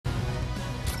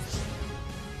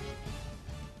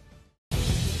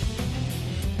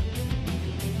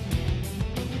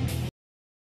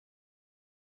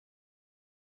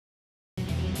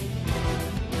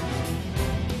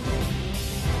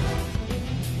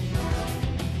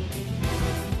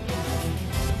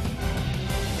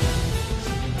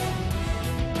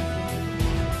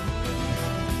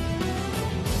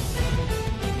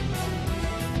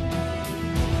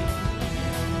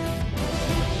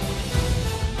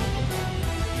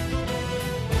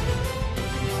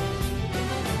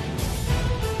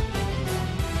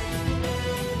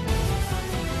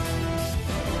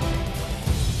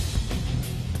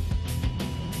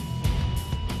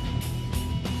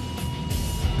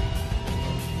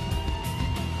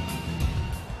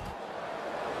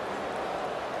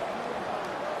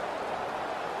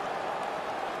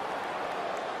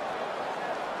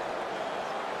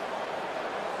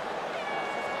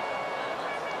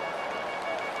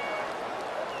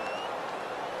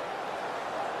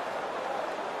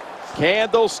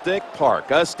Candlestick Park,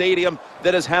 a stadium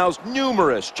that has housed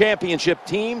numerous championship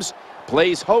teams,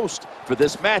 plays host for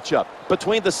this matchup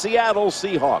between the Seattle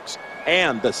Seahawks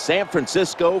and the San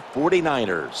Francisco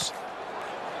 49ers.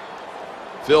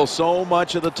 Phil, so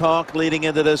much of the talk leading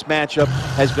into this matchup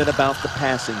has been about the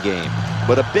passing game.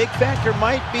 But a big factor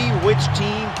might be which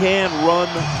team can run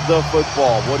the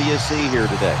football. What do you see here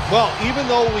today? Well, even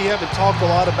though we haven't talked a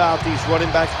lot about these running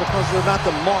backs because they're not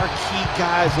the marquee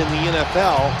guys in the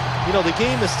NFL, you know, the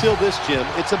game is still this, Jim.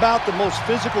 It's about the most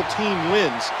physical team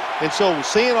wins. And so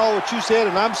saying all what you said,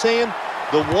 and I'm saying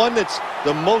the one that's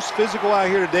the most physical out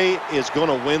here today is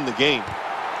going to win the game.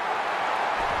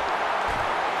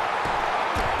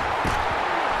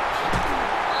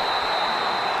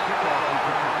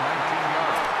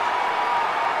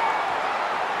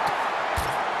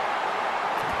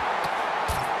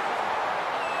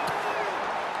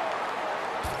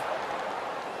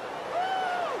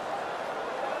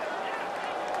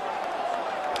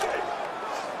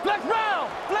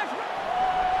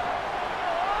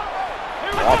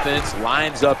 Offense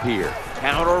lines up here.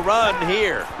 Counter run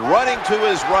here. Running to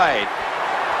his right.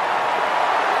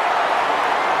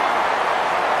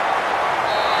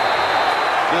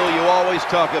 Bill, you always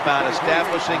talk about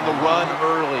establishing the run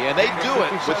early, and they do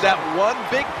it with that one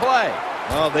big play.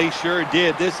 Well, they sure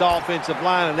did. This offensive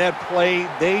line and that play,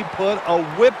 they put a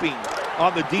whipping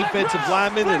on the defensive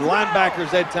linemen and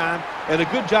linebackers that time, and a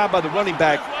good job by the running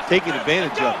back taking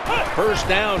advantage of it. First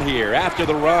down here after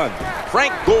the run.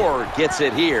 Frank Gore gets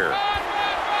it here.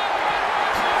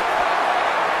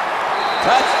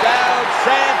 Touchdown,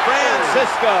 San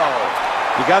Francisco.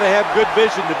 You got to have good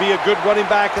vision to be a good running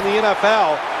back in the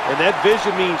NFL, and that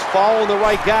vision means following the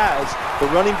right guys. The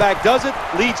running back does it,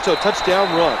 leads to a touchdown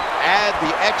run. Add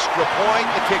the extra point,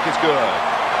 the kick is good.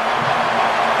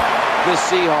 The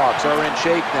Seahawks are in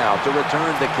shape now to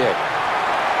return the kick.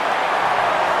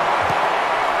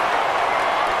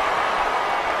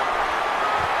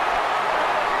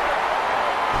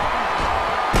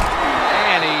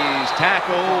 And he's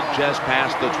tackled just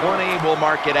past the 20. We'll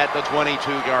mark it at the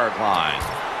 22-yard line.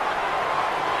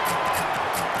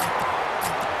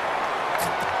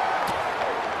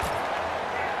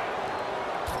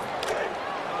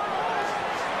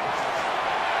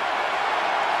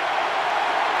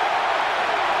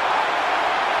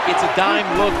 It's a dime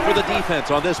look for the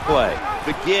defense on this play.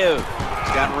 The give.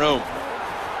 He's got room.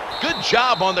 Good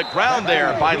job on the ground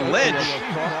there by Lynch.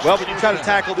 Well, when you try to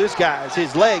tackle this guy,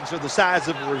 his legs are the size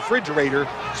of a refrigerator,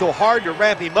 so hard to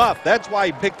wrap him up. That's why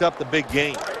he picked up the big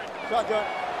gain.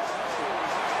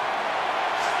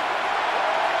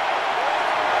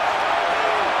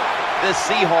 The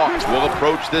Seahawks will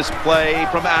approach this play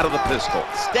from out of the pistol.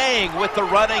 Staying with the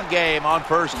running game on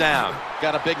first down.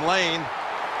 Got a big lane.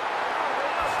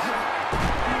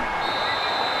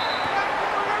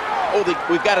 Oh,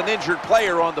 we've got an injured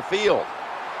player on the field.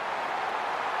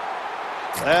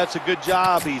 That's a good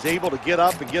job. He's able to get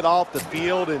up and get off the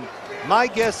field, and my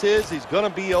guess is he's going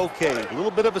to be okay. A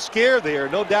little bit of a scare there,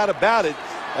 no doubt about it.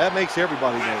 That makes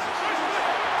everybody nervous.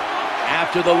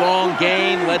 After the long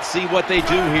gain, let's see what they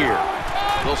do here.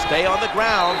 They'll stay on the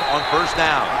ground on first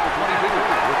down.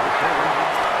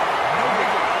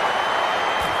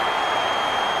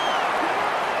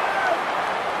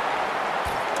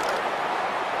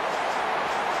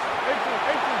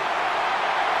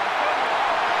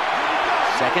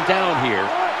 Second down here.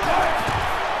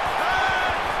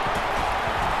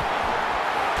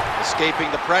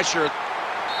 Escaping the pressure.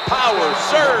 Power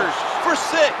surge for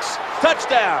 6.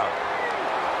 Touchdown.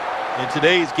 In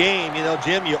today's game, you know,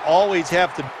 Jim, you always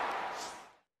have to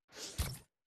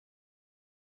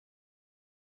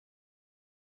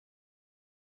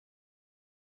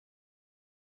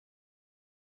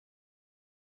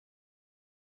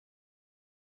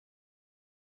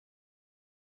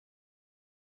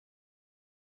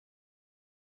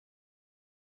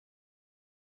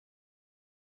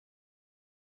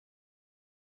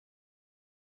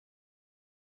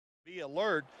be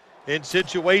alert in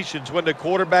situations when the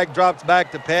quarterback drops back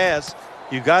to pass.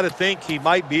 You got to think he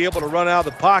might be able to run out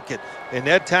of the pocket. And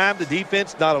that time, the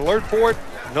defense not alert for it.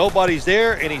 Nobody's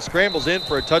there, and he scrambles in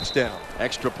for a touchdown.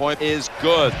 Extra point is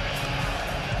good.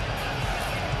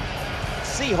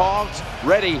 Seahawks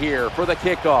ready here for the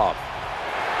kickoff.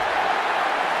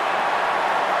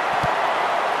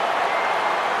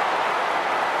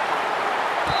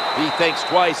 He thinks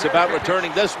twice about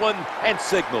returning this one and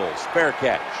signals fair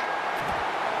catch.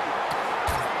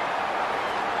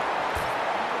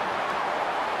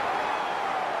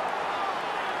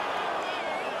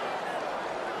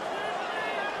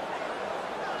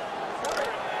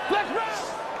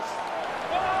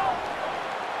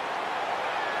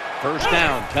 First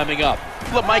down coming up.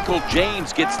 LaMichael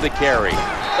James gets the carry.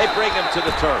 They bring him to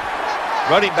the turf.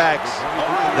 Running backs,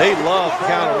 they love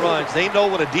counter runs. They know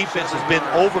when a defense has been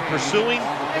over pursuing,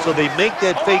 so they make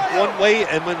that fake one way,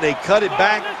 and when they cut it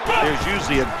back, there's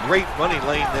usually a great running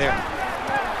lane there.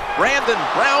 Brandon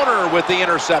Browner with the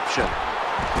interception.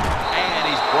 And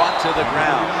he's brought to the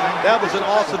ground. That was an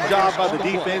awesome job by the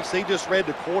defense. They just read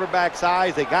the quarterback's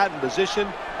eyes. They got in position,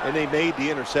 and they made the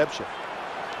interception.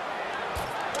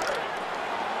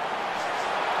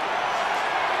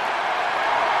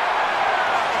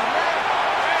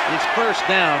 It's first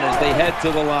down as they head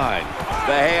to the line.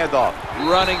 The handoff,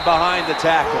 running behind the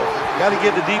tackle. Got to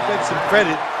give the defense some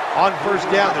credit on first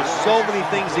down. There's so many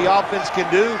things the offense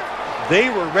can do. They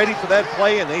were ready for that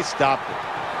play, and they stopped it.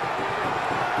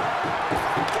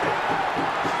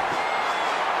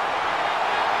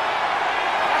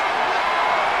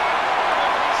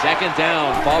 Second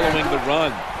down following the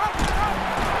run.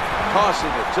 Tossing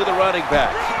it to the running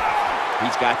back.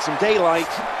 He's got some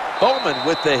daylight. Bowman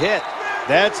with the hit.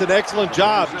 That's an excellent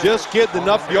job. Just get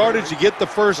enough yardage to get the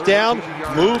first down,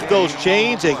 move those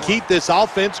chains, and keep this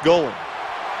offense going.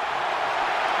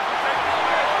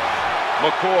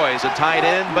 McCoy's a tight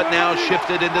end, but now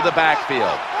shifted into the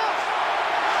backfield.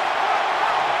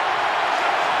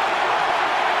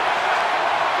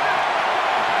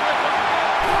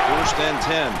 First and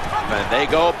 10. And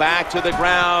they go back to the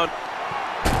ground.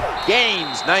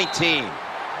 Gains 19.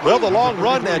 Well, the long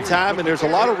run that time, and there's a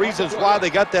lot of reasons why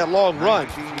they got that long run.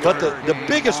 But the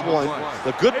biggest one,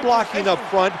 the good blocking up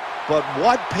front, but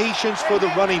what patience for the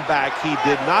running back. He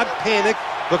did not panic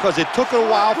because it took a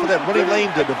while for that running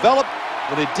lane to develop.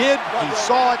 When it did, he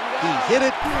saw it, he hit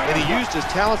it, and he used his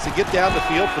talents to get down the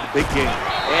field for the big game.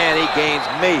 And he gains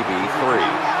maybe 3.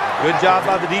 Good job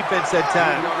by the defense that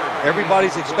time.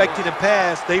 Everybody's expecting a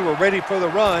pass. They were ready for the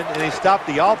run, and they stopped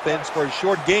the offense for a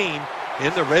short gain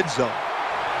in the red zone.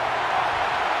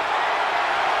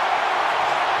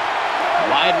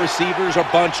 Wide receivers are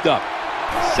bunched up.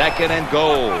 Second and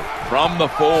goal from the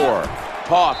 4.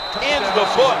 Tossed into the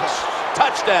books.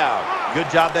 Touchdown. Good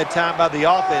job that time by the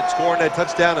offense, scoring that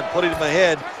touchdown and putting them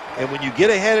ahead. And when you get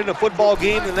ahead in a football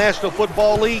game in the National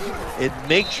Football League, it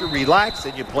makes you relax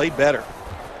and you play better.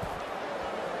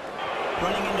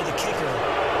 Running into the kicker.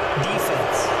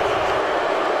 Defense.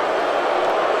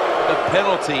 The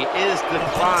penalty is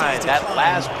declined. That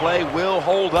last play will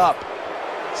hold up.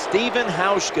 Steven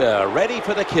Hauschka ready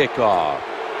for the kickoff.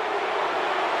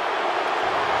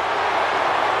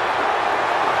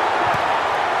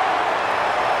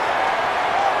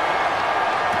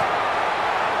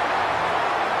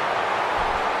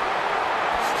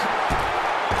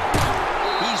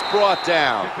 He's brought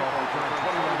down.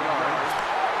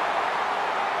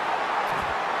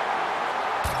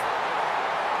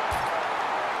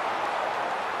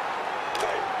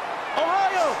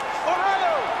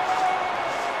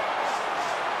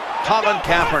 Colin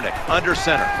Kaepernick under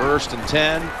center. First and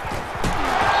 10.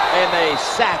 And they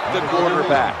sack the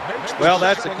quarterback. Well,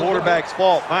 that's the quarterback's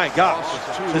fault. My gosh.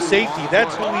 The safety,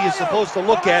 that's who he is supposed to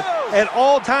look at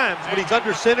all times when he's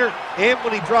under center and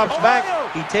when he drops back.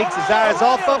 He takes his eyes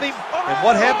off of him. And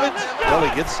what happens? Well,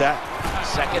 he gets sacked.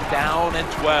 Second down and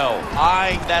 12.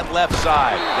 Eyeing that left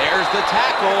side. There's the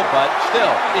tackle, but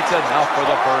still, it's enough for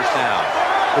the first down.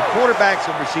 The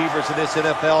quarterbacks and receivers in this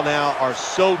NFL now are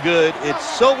so good. It's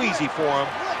so easy for them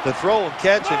to throw and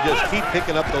catch and just keep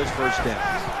picking up those first downs.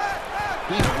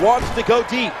 He wants to go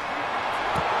deep.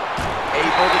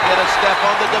 Able to get a step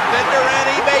on the defender, and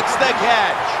he makes the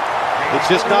catch. It's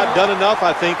just not done enough,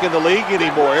 I think, in the league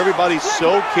anymore. Everybody's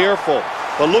so careful.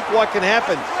 But look what can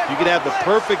happen. You can have the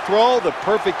perfect throw, the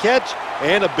perfect catch,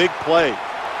 and a big play.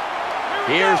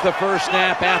 Here's the first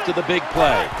snap after the big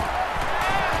play.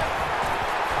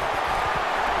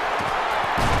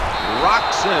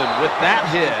 Roxon with that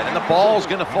hit, and the ball's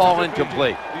going to fall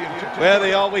incomplete. Well,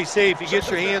 they always say if you get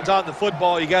your hands on the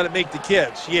football, you got to make the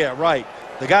catch. Yeah, right.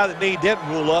 The guy that made that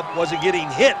rule up wasn't getting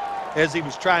hit as he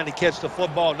was trying to catch the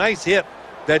football. Nice hit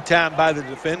that time by the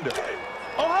defender.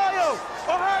 Ohio!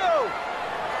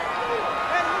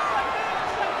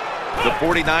 The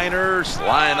 49ers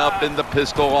line up in the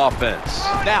pistol offense.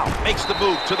 Now makes the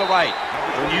move to the right.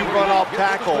 When you run off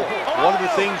tackle, one of the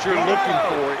things you're looking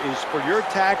for is for your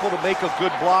tackle to make a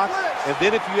good block. And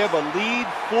then if you have a lead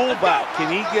fullback,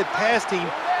 can he get past him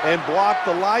and block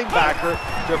the linebacker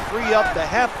to free up the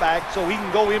halfback so he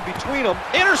can go in between them?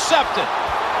 Intercepted.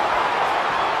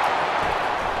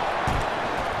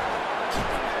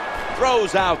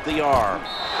 Throws out the arm.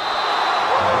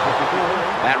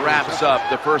 That wraps up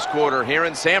the first quarter here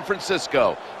in San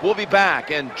Francisco. We'll be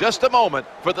back in just a moment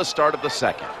for the start of the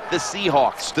second. The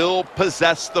Seahawks still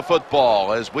possess the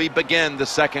football as we begin the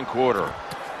second quarter.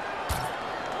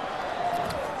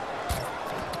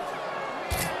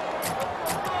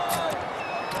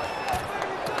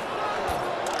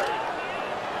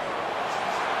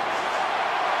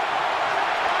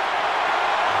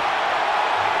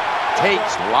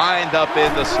 Takes lined up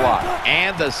in the slot.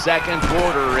 And the second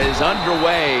quarter is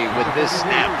underway with this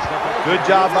snap. Good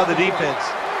job by the defense.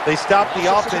 They stopped the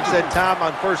offense that time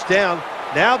on first down.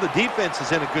 Now the defense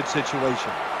is in a good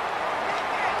situation.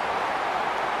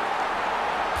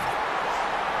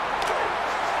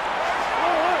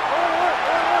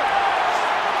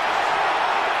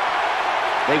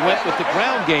 They went with the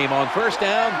ground game on first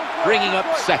down, bringing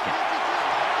up second.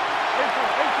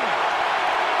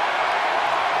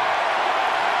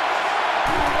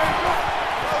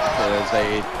 As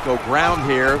they go ground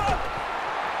here,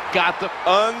 got the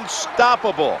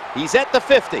unstoppable. He's at the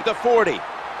 50, the 40.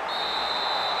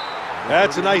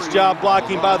 That's a nice job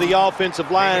blocking by the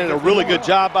offensive line and a really good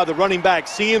job by the running back.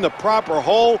 Seeing the proper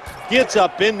hole, gets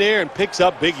up in there and picks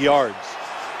up big yards.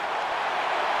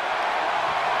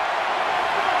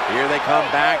 Here they come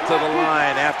back to the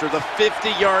line after the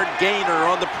 50-yard gainer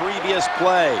on the previous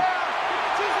play.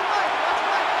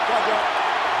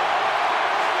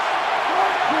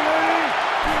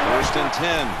 First and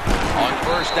 10. On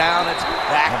first down, it's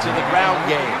back to the ground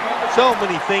game. So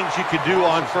many things you could do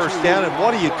on first down, and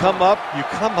what do you come up? You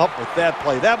come up with that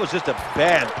play. That was just a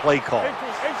bad play call.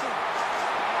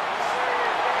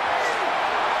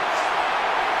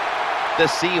 The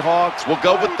Seahawks will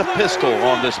go with the pistol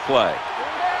on this play.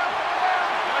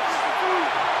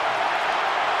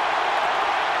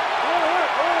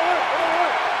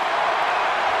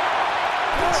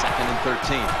 Second and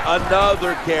 13.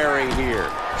 Another carry here.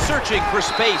 Searching for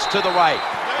space to the right.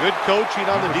 Good coaching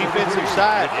on the defensive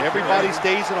side. Everybody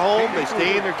stays at home. They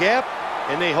stay in their gap,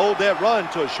 and they hold that run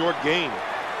to a short gain.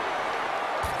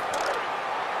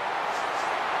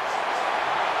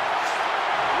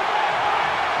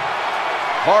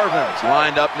 Harvin's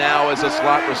lined up now as a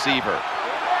slot receiver.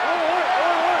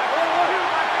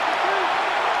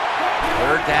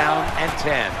 Third down and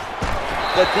 10.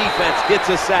 The defense gets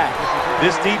a sack.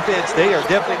 This defense, they are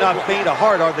definitely not faint of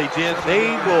heart, are they, Jim? They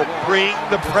will bring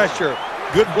the pressure.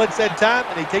 Good blitz that time,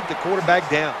 and they take the quarterback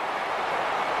down.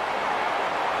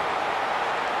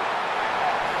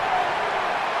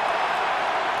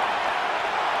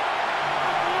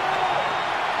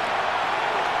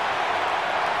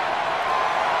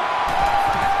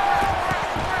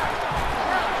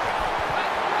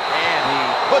 And he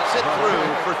puts it through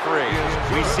for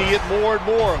 3. We see it more and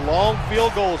more. Long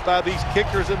field goals by these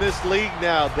kickers in this league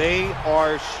now. They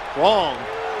are strong,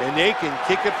 and they can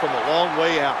kick it from a long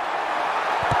way out.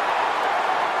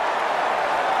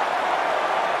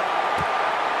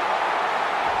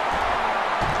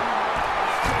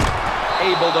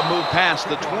 Able to move past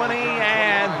the 20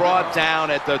 and brought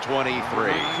down at the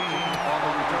 23.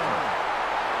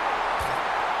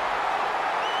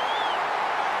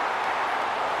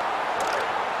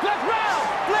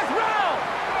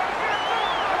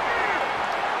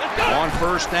 On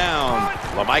first down,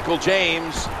 LaMichael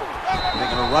James. They're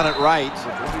going to run it right.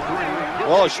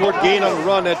 Well, a short gain on the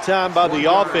run that time by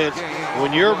the offense.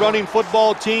 When you're a running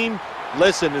football team,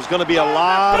 listen, there's going to be a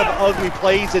lot of ugly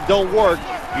plays that don't work.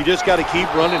 You just got to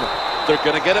keep running them. They're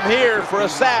going to get him here for a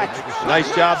sack. Nice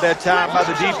job that time by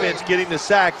the defense getting the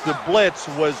sack. The blitz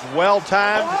was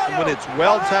well-timed. And when it's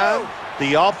well-timed,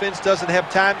 the offense doesn't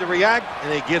have time to react,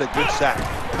 and they get a good sack.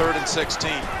 3rd and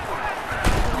 16.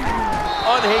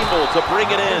 Unable to bring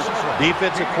it in.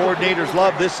 Defensive coordinators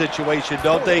love this situation,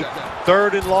 don't they?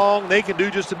 3rd and long, they can do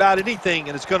just about anything,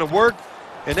 and it's going to work,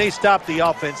 and they stop the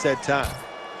offense that time.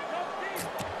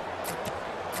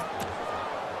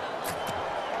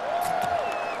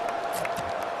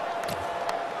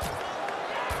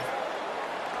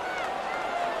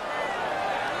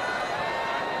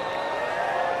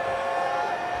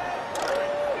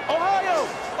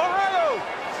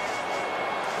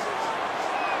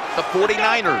 The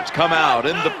 49ers come out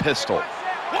in the pistol.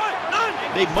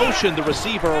 They motion the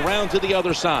receiver around to the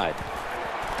other side.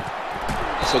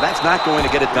 So that's not going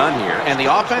to get it done here. And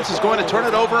the offense is going to turn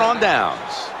it over on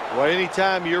downs. Well,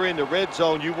 anytime you're in the red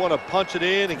zone, you want to punch it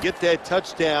in and get that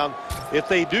touchdown. If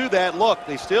they do that, look,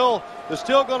 they're still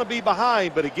going to be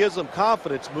behind, but it gives them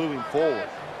confidence moving forward.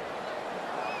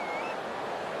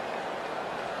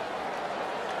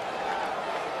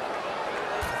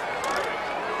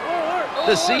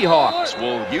 The Seahawks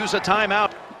will use a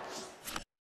timeout.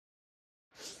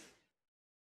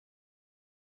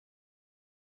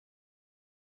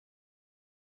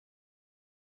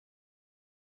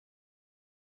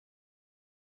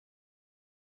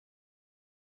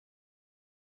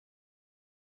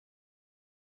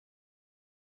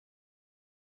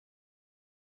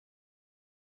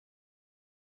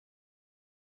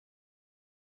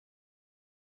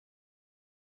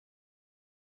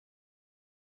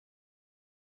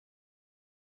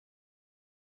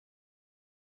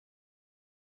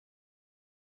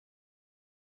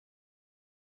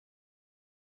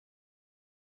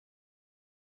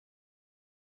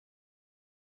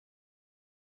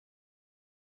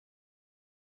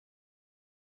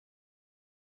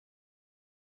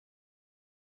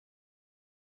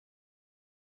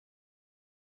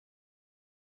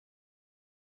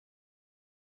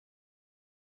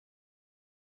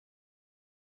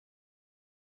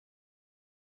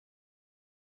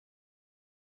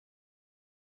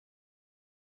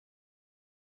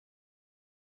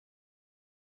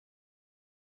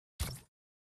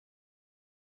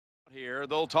 Here,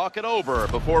 they'll talk it over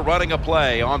before running a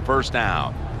play on first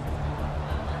down.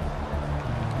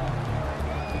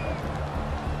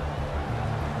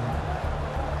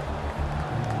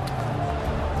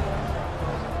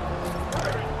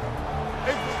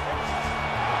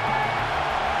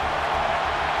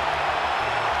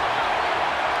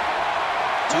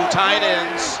 Two tight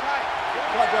ends.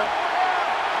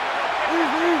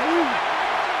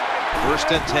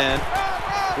 First and 10.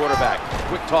 Quarterback,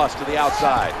 quick toss to the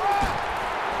outside.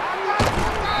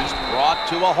 He's brought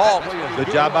to a halt.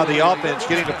 Good job by the offense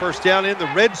getting the first down in the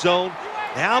red zone.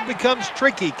 Now it becomes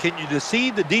tricky. Can you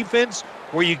deceive the defense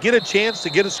where you get a chance to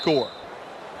get a score?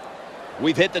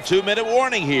 We've hit the 2-minute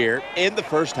warning here in the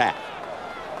first half.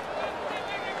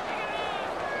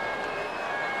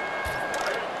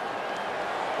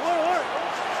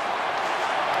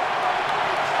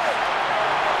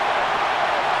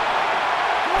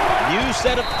 New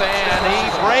set of fan.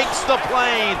 He breaks the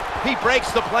plane. He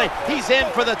breaks the plane. He's in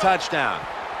for the touchdown.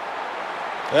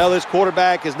 Well, this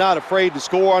quarterback is not afraid to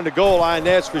score on the goal line,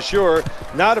 that's for sure.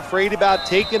 Not afraid about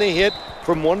taking a hit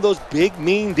from one of those big,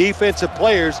 mean defensive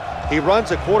players. He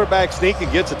runs a quarterback sneak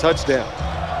and gets a touchdown.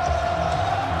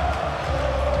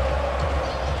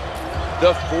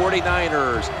 The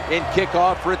 49ers in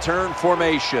kickoff return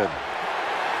formation.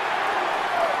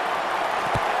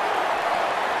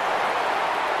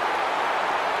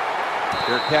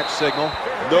 Their catch signal.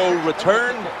 No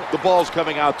return. The ball's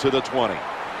coming out to the 20.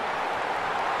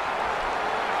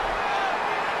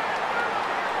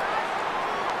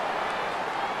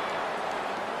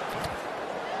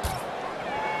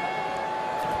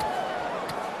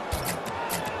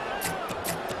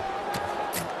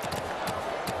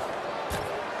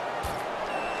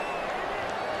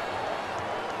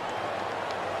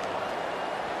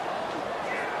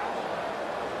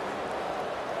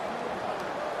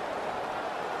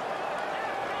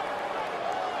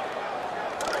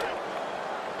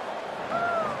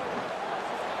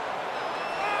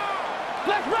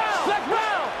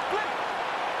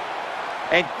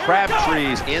 And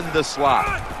Crabtree's in the slot.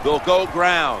 They'll go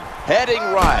ground, heading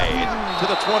right to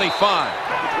the 25.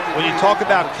 When you talk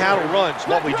about counter runs,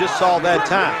 what we just saw that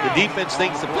time, the defense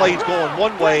thinks the play's going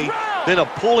one way, then a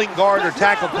pulling guard or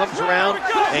tackle comes around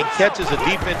and catches a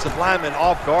defensive lineman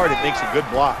off guard. It makes a good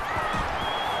block.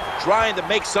 Trying to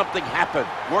make something happen,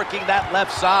 working that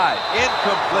left side.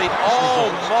 Incomplete,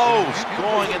 almost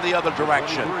going in the other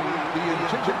direction.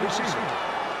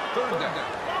 Third down.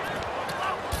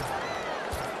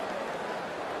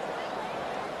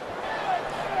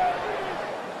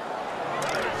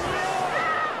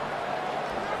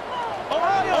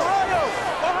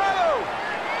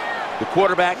 The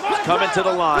quarterback is coming to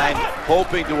the line,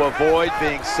 hoping to avoid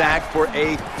being sacked for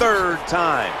a third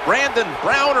time. Brandon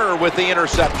Browner with the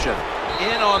interception.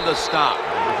 In on the stop.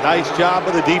 Nice job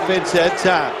of the defense that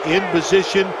time. In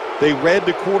position, they read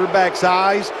the quarterback's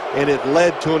eyes, and it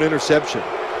led to an interception.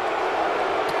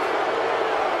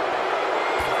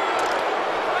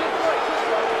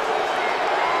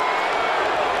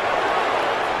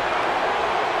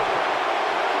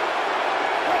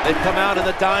 They've come out in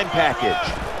the dime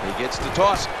package. He gets the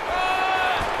toss.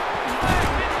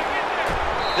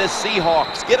 The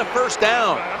Seahawks get a first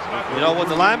down. You know, when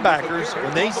the linebackers,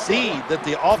 when they see that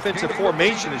the offensive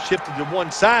formation is shifted to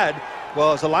one side,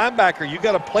 well, as a linebacker, you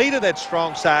got to play to that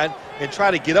strong side and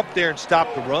try to get up there and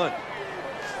stop the run.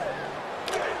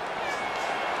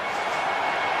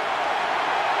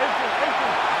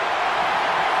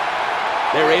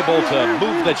 They're able to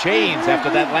move the chains after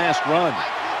that last run.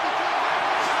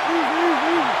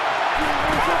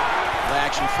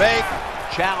 Action fake,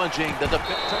 challenging the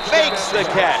defense, makes the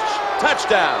catch,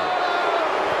 touchdown.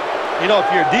 You know,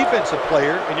 if you're a defensive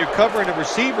player and you're covering a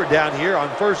receiver down here on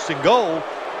first and goal,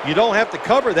 you don't have to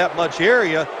cover that much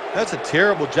area. That's a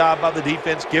terrible job by the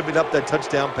defense giving up that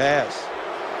touchdown pass.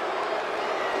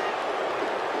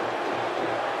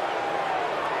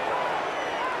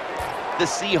 The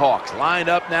Seahawks lined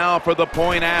up now for the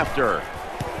point after.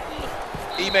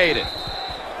 He made it.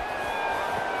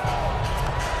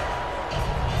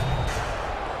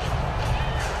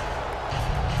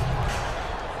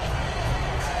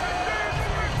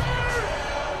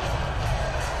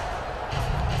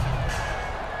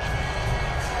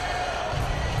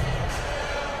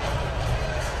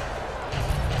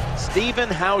 Stephen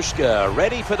Hauschka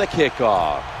ready for the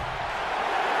kickoff.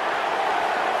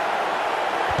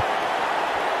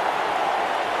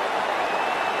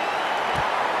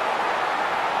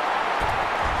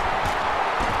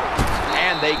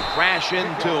 And they crash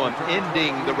into him,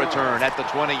 ending the return at the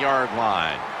 20-yard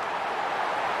line.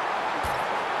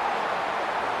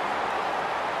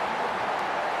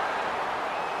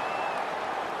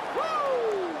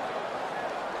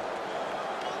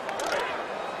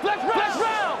 Flex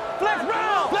round. Flex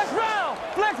round. Flex round.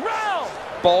 Flex round.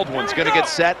 Baldwin's going to get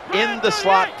set in the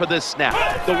slot for this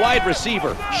snap. The wide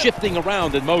receiver shifting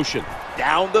around in motion.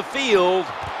 Down the field,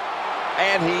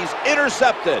 and he's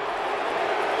intercepted.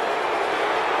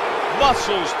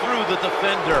 Muscles through the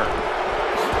defender.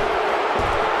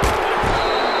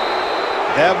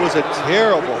 That was a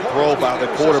terrible throw by the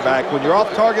quarterback. When you're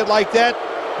off target like that,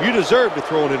 you deserve to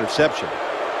throw an interception.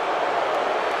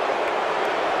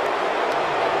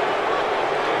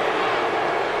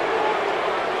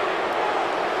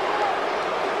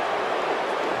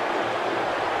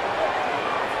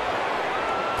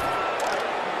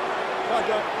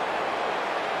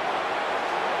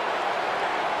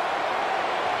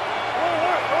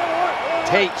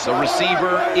 Takes a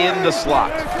receiver in the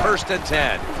slot. 1st and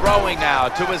 10. Throwing now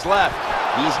to his left.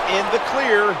 He's in the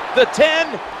clear. The 10.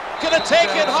 Gonna take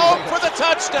it home for the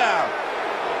touchdown.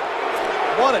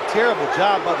 What a terrible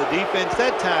job by the defense.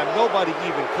 That time, nobody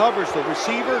even covers the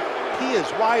receiver. He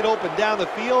is wide open down the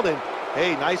field. And,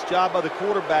 hey, nice job by the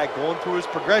quarterback going through his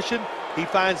progression. He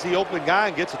finds the open guy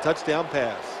and gets a touchdown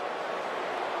pass.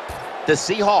 The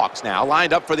Seahawks now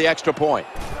lined up for the extra point.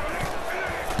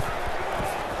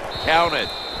 Counted.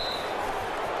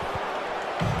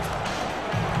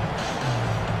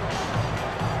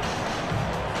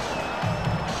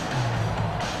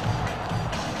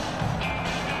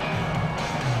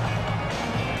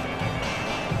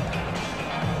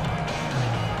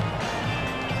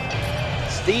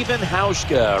 Steven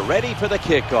Hauschka ready for the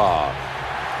kickoff.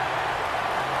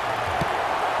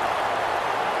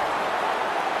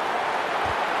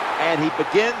 And he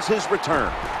begins his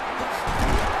return.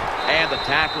 And the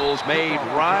tackle's made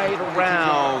right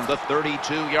around the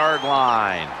 32-yard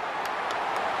line.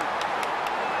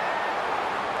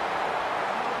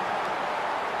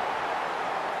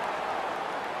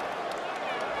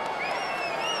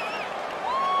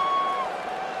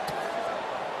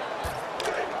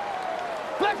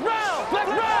 Flex round. Flex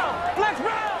round. Flex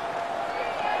round.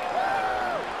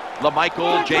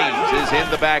 LaMichael James is in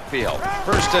the backfield.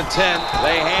 1st and 10.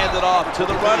 They hand it off to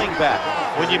the running back.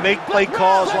 When you make play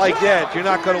calls like that, you're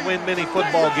not going to win many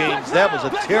football games. That was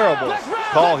a terrible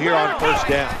call here on 1st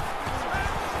down.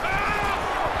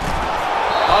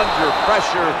 Under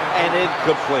pressure and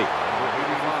incomplete.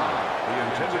 The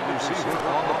intended receiver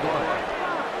on the play.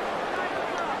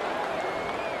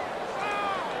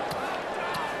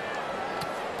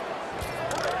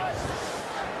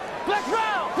 Flex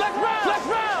round. Flex round. Flex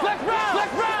round. Flex round. Flex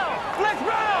round. Flex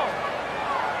round.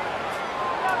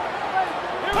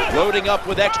 Loading up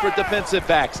with extra defensive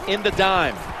backs in the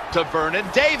dime to Vernon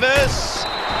Davis.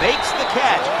 Makes the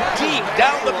catch deep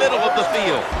down the middle of the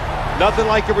field. Nothing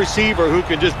like a receiver who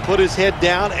can just put his head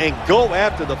down and go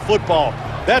after the football.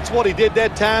 That's what he did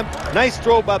that time. Nice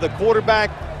throw by the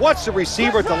quarterback. Watch the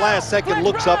receiver at the last second,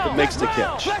 looks up and makes the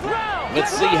catch.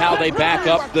 Let's see how they back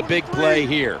up the big play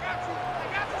here.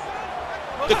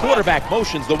 The quarterback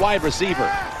motions the wide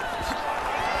receiver.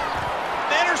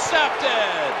 Intercepted.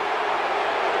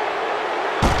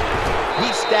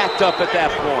 He stacked up at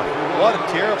that point. What a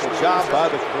terrible job by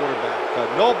the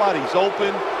quarterback. Nobody's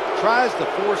open, tries to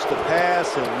force the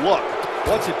pass, and look,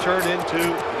 what's it turned into?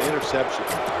 An interception.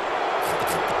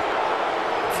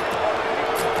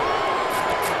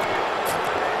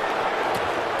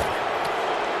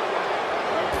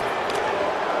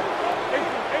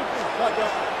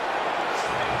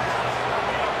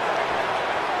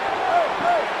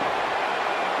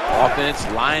 Offense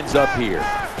lines up here.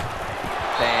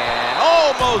 And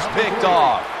almost picked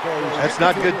off. That's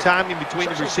not good timing between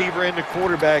the receiver and the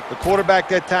quarterback. The quarterback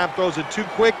that time throws it too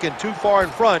quick and too far in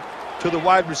front to the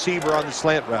wide receiver on the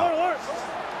slant route.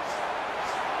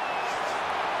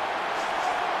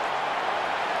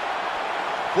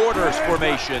 Quarters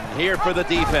formation here for the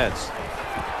defense.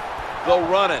 They'll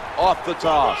run it off the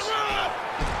toss.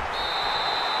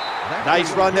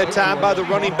 Nice run that time by the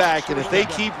running back, and if they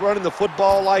keep running the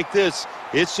football like this,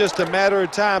 it's just a matter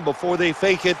of time before they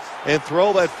fake it and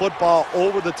throw that football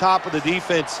over the top of the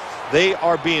defense. They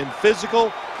are being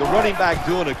physical. The running back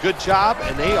doing a good job,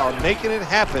 and they are making it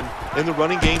happen in the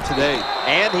running game today.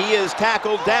 And he is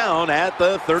tackled down at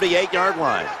the 38-yard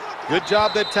line. Good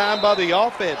job that time by the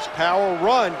offense. Power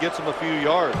run gets them a few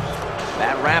yards.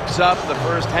 That wraps up the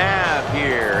first half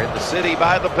here in the city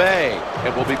by the bay.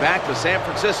 And we'll be back to San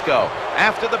Francisco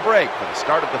after the break for the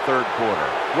start of the third quarter.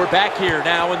 We're back here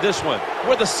now in this one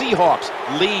where the Seahawks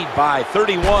lead by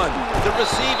 31. The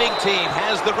receiving team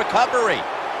has the recovery.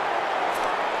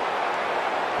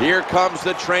 Here comes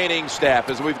the training staff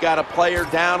as we've got a player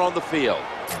down on the field.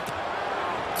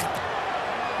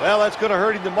 Well, that's going to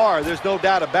hurt him tomorrow. There's no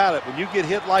doubt about it. When you get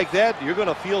hit like that, you're going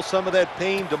to feel some of that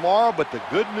pain tomorrow. But the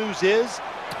good news is,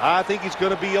 I think he's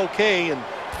going to be okay. And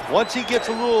once he gets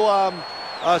a little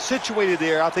situated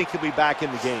there, I think he'll be back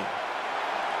in the game.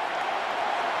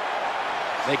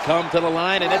 They come to the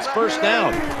line, and it's first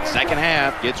down. Second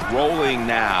half gets rolling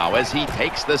now as he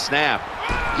takes the snap.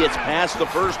 Gets past the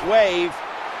first wave.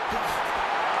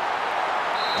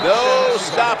 No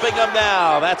stopping him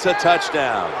now. That's a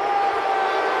touchdown.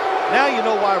 Now you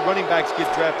know why running backs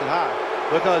get drafted high.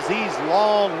 Because these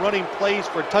long running plays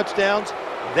for touchdowns,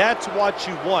 that's what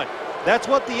you want. That's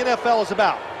what the NFL is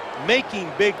about. Making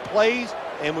big plays,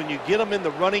 and when you get them in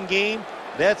the running game,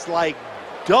 that's like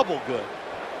double good.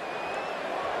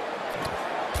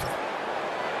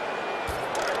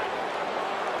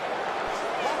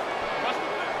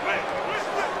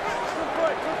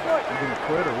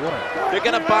 They're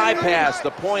going to bypass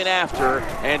the point after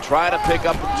and try to pick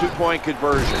up a two-point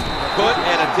conversion. Put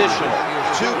an additional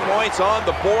 2 points on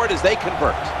the board as they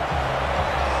convert.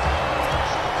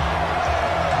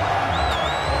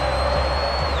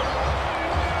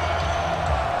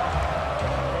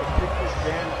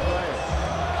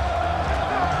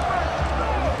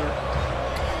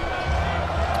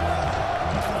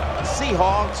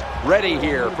 Seahawks ready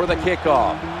here for the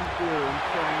kickoff.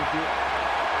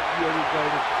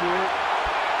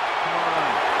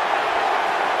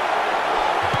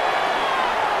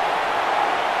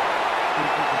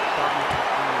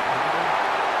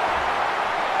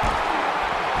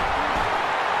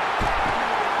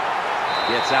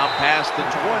 Gets out past the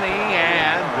 20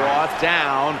 and brought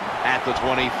down at the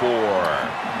 24.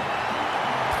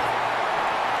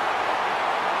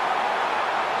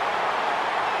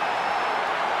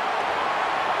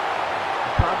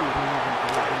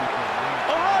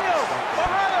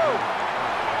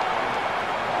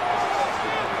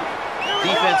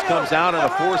 Defense comes out in a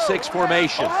 4-6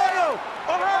 formation.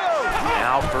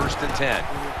 Now first and 10.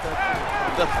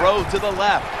 The throw to the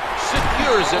left.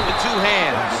 Secures him with two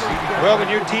hands. Well, when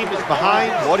your team is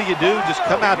behind, what do? Just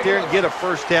come out there and get a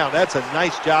first down. That's a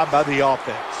nice job by the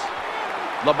offense.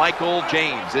 LaMichael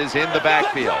James is in the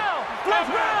backfield.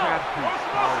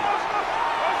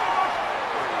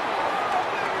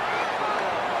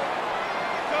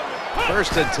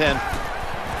 First and 10.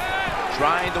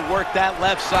 Trying to work that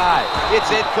left side. It's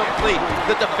incomplete.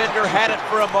 The defender had it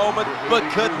for a moment, but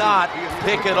could not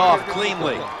pick it off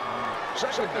cleanly.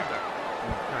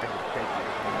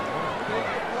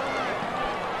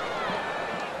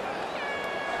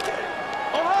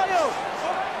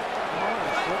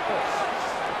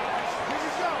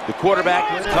 The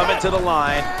quarterback is coming to the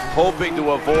line, hoping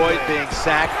to avoid being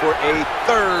sacked for a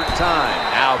third time.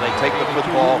 Now they take the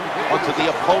football onto the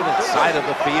opponent's side of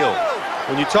the field.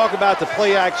 When you talk about the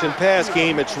play-action pass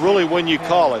game, it's really when you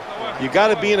call it. You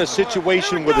got to be in a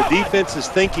situation where the defense is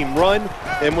thinking run,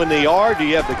 and when they are, do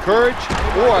you have the courage,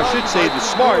 or I should say the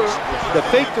smarts, to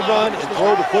fake the run and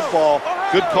throw the football?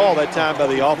 Good call that time by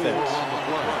the offense.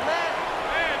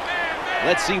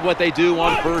 Let's see what they do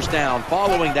on first down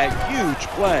following that huge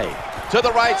play. To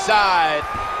the right side.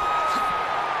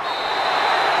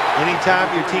 Anytime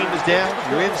your team is down,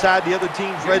 you're inside the other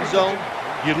team's red zone,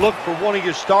 you look for one of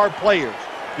your star players,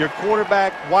 your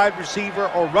quarterback, wide receiver,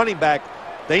 or running back.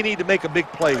 They need to make a big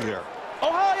play here.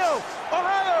 Ohio!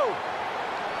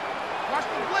 Watch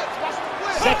the blitz, watch the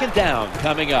blitz. Second down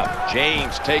coming up.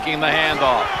 James taking the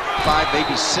handoff. 5,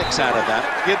 maybe 6 out of that.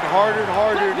 It's getting harder and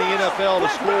harder in the NFL to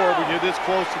score when you're this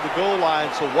close to the goal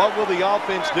line. So what will the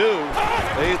offense do?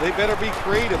 They better be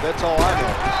creative. That's all I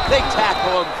know. They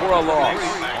tackle him for a loss.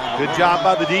 Good job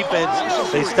by the defense.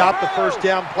 They stopped the first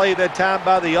down play that time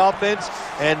by the offense,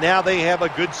 and now they have a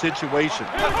good situation.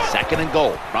 Second and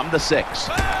goal from the 6.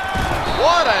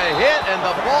 What a hit, and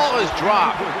the ball is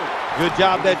dropped. Good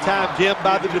job that time, Jim,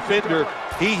 by the defender.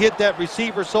 He hit that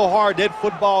receiver so hard that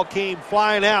football came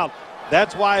flying out.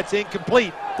 That's why it's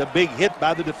incomplete. The big hit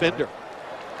by the defender.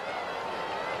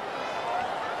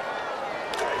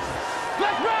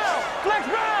 Flex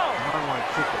round!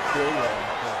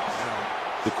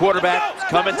 The quarterback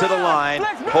coming to the line,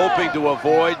 hoping to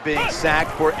avoid being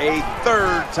sacked for a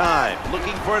third time.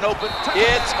 Looking for an open.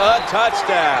 It's a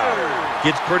touchdown.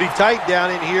 Gets pretty tight down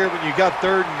in here when you got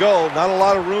third and goal. Not a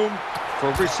lot of room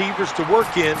for receivers to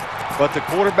work in, but the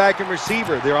quarterback and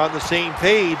receiver, they're on the same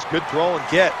page. Good throw and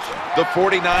catch. The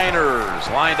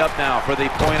 49ers lined up now for the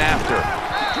point after.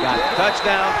 Got a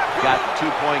touchdown, got the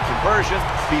 2-point conversion.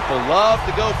 People love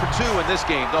to go for 2 in this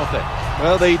game, don't they?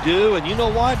 Well, they do, and you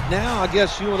know what? Now I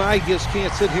guess you and I just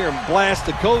can't sit here and blast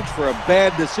the coach for a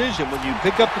bad decision. When you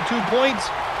pick up the 2 points,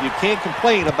 you can't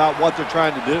complain about what they're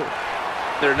trying to do.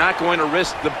 They're not going to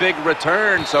risk the big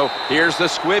return, so here's the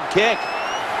squib kick.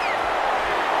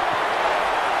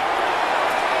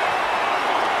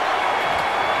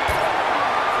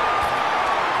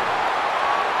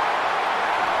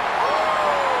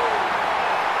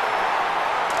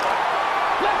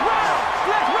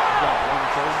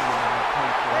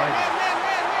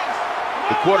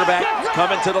 The quarterback is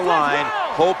coming to the line,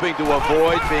 hoping to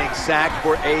avoid being sacked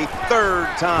for a third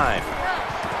time.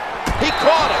 He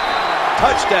caught him.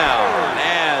 Touchdown,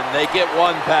 and they get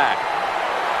one back.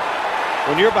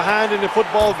 When you're behind in the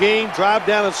football game, drive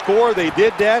down and score. They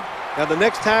did that. Now the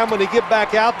next time when they get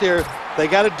back out there, they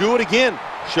got to do it again.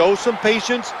 Show some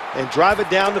patience and drive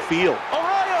it down the field.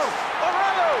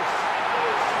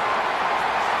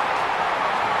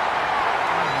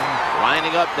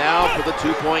 Lining up now for the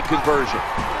two-point conversion.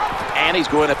 And he's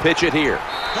going to pitch it here.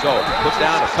 So, put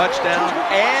down a touchdown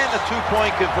and a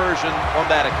two-point conversion on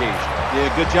that occasion.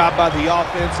 Yeah, good job by the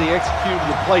offense. They executed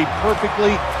the play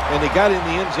perfectly, and they got in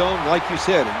the end zone, like you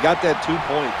said, and got that 2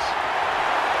 points.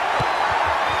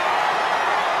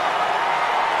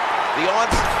 The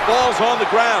ball's on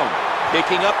the ground,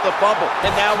 picking up the fumble,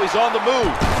 and now he's on the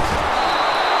move.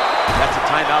 That's a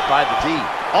timeout by the D.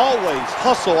 Always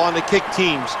hustle on the kick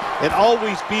teams and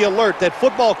always be alert. That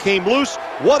football came loose.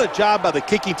 What a job by the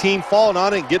kicking team falling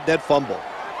on it and getting that fumble.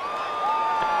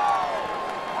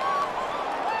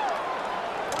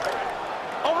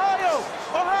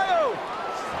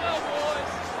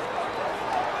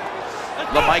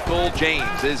 LaMichael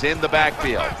James is in the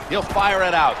backfield. He'll fire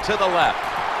it out to the left.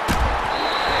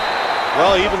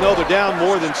 Well, even though they're down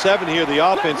more than 7 here, the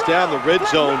offense down the red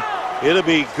zone, it'll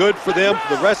be good for them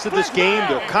for the rest of this game.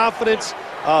 Their confidence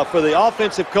for the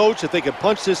offensive coach that they can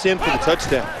punch this in for the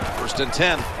touchdown. 1st and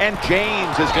 10. And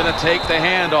James is going to take the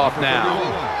handoff now.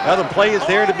 Now the play is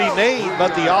there to be made,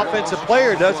 but the offensive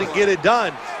player doesn't get it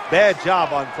done. Bad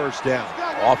job on 1st down.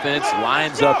 Offense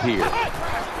lines up here.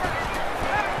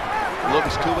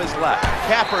 Looks to his left.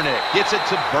 Kaepernick gets it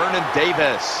to Vernon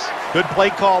Davis. Good play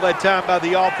call that time by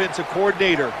the offensive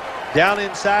coordinator. Down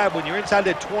inside, when you're inside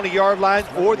that 20-yard line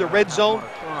or the red zone,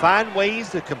 find ways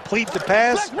to complete the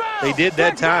pass. They did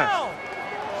that time.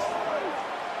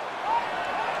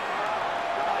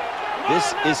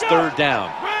 This is 3rd down.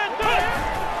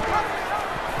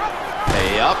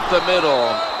 Hey, up the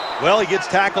middle. Well, he gets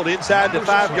tackled inside the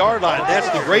 5-yard line. That's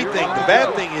the great thing. The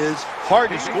bad thing is hard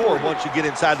to score once you get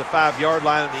inside the 5-yard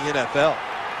line in the NFL.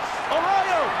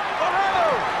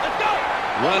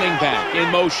 Running back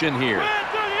in motion here.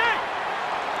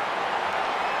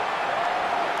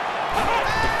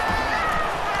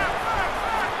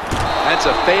 That's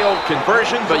a failed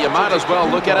conversion, but you might as well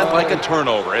look at it like a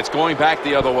turnover. It's going back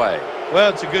the other way.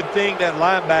 Well, it's a good thing that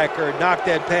linebacker knocked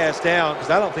that pass down because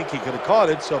I don't think he could have caught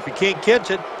it. So if he can't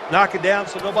catch it, knock it down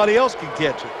so nobody else can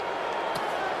catch it.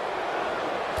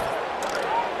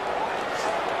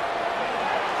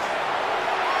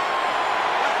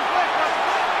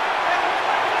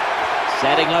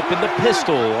 Setting up in the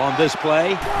pistol on this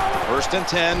play. 1st and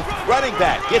 10. Running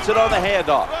back gets it on the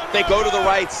handoff. They go to the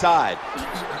right side.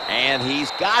 And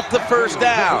he's got the 1st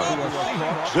down.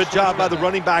 Good job by the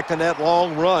running back on that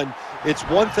long run. It's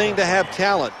one thing to have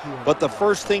talent, but the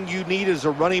first thing you need as a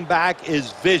running back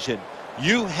is vision.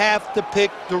 You have to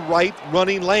pick the right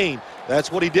running lane.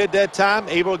 That's what he did that time,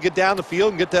 able to get down the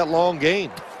field and get that long gain.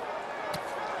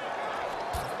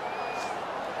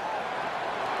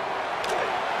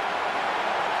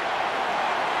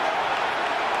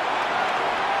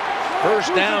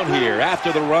 First down here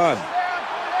after the run.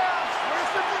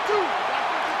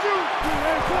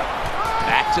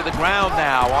 Back to the ground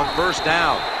now on 1st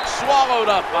down. Swallowed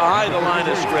up behind the line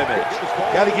of scrimmage.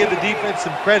 Got to give the defense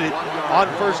some credit on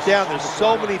 1st down. There's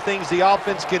so many things the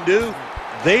offense can do.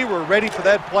 They were ready for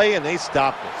that play, and they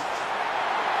stopped it.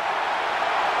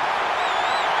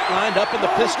 Lined up in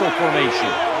the pistol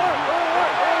formation.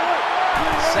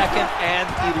 2nd and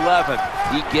 11.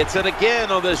 He gets it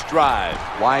again on this drive.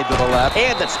 Wide to the left.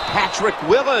 And it's Patrick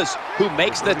Willis who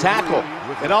makes the tackle.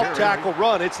 An off-tackle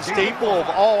run. It's a staple of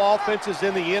all offenses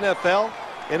in the NFL.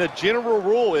 And a general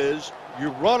rule is you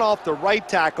run off the right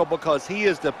tackle because he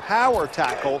is the power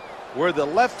tackle, where the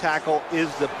left tackle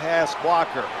is the pass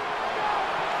blocker.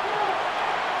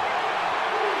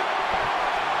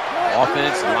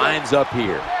 Offense lines up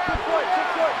here.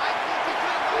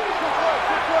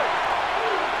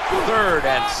 3rd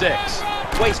and 6.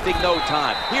 Wasting no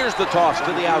time. Here's the toss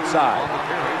to the outside.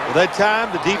 Well, that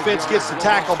time, the defense gets the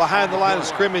tackle behind the line of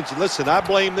scrimmage. And listen, I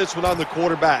blame this one on the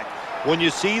quarterback. When you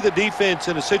see the defense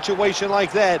in a situation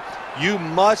like that, you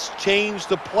must change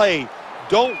the play.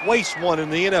 Don't waste one in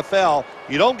the NFL.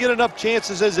 You don't get enough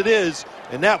chances as it is,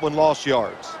 and that one lost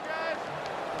yards.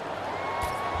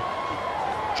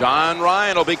 John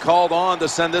Ryan will be called on to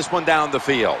send this one down the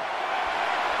field.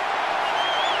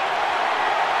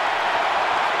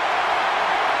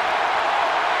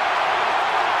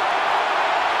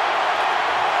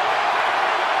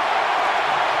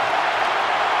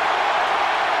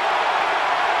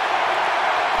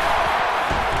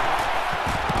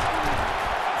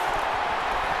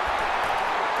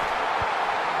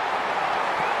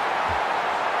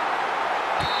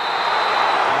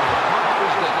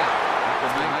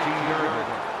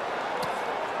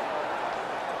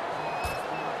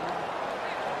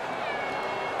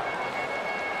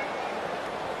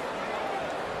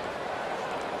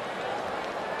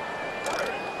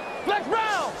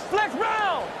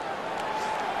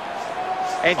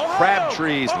 And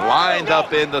Crabtree's lined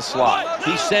up in the slot.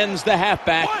 He sends the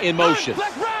halfback in motion.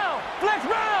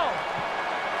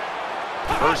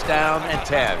 First down and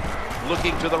 10.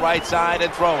 Looking to the right side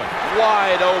and throwing.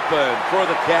 Wide open for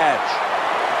the catch.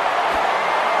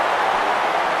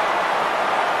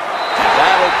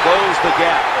 That'll close the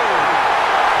gap.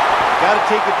 Got to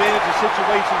take advantage of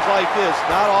situations like this.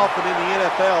 Not often in the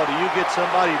NFL do you get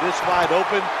somebody this wide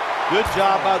open. Good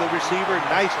job by the receiver.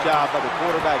 Nice job by the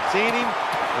quarterback seeing him.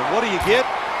 And what do you get?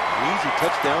 An easy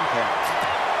touchdown pass.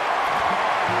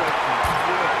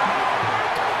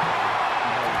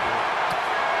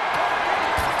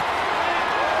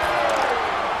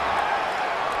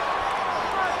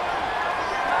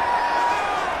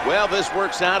 Well, this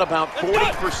works out about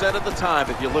 40% of the time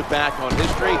if you look back on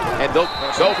history. And they'll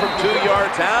go from 2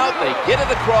 yards out. They get it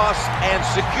across and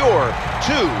secure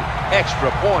 2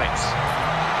 extra points.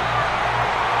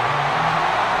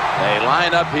 They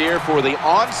line up here for the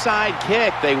onside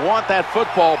kick. They want that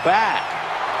football back.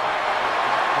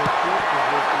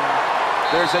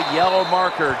 There's a yellow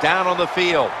marker down on the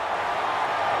field.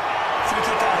 Free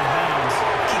kick out of bounds.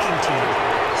 Kicking team.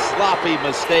 Sloppy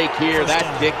mistake here. That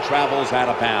kick travels out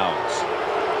of bounds.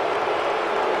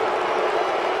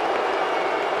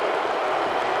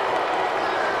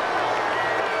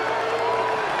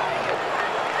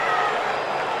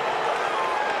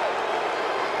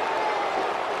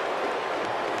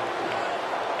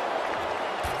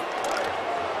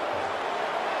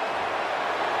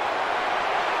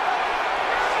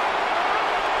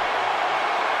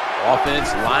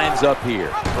 Offense lines up here.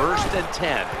 1st and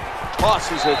 10.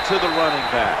 Tosses it to the running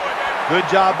back. Good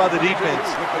job by the defense.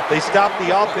 They stopped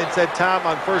the offense that time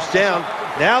on 1st down.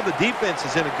 Now the defense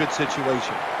is in a good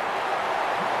situation.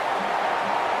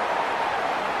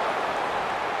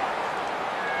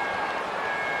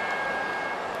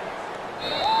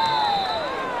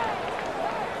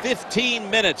 "15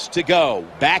 minutes to go."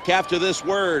 Back after this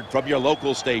word from your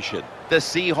local station. The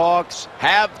Seahawks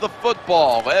have the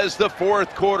football as the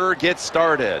 4th quarter gets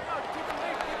started.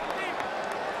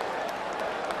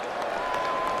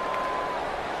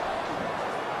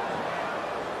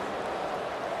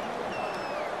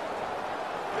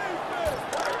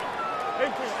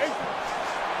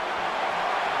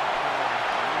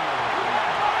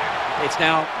 It's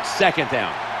now 2nd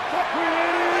down.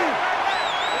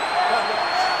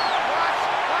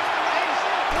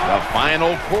 The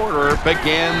final quarter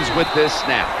begins with this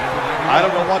snap. I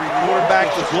don't know what the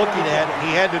quarterback was looking at.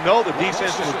 He had to know the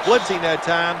defense was blitzing that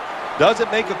time. Doesn't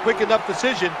make a quick enough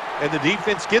decision, and the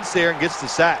defense gets there and gets the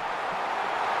sack.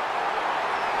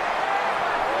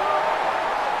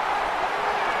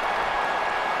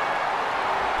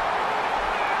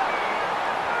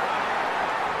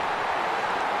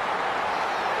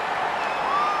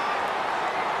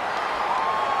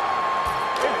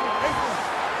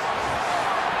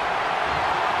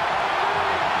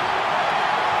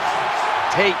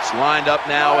 Tate's lined up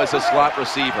now as a slot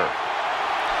receiver.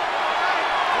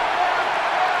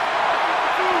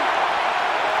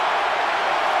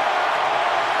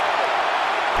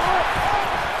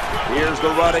 Here's the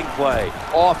running play.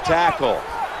 Off tackle.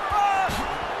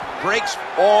 Breaks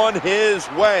on his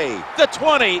way. The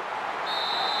 20.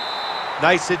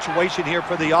 Nice situation here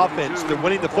for the offense. They're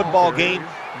winning the football game.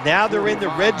 Now they're in the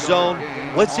red zone.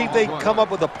 Let's see if they can come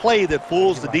up with a play that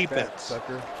fools the defense.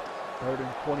 3rd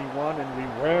and 21, and we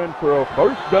ran for a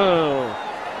 1st down.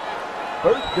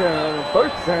 1st down,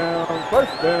 1st down,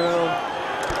 1st down.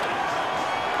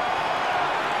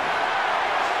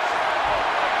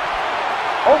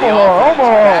 Omaha.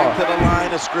 Back to the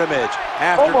line of scrimmage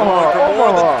after going for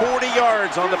more than 40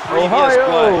 yards on the previous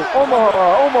play.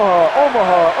 Omaha.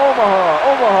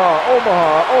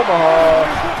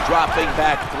 Dropping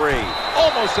back 3.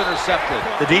 Almost intercepted.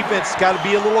 The defense got to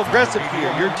be a little aggressive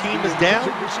here. Your team is down.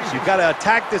 You've got to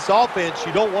attack this offense.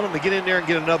 You don't want them to get in there and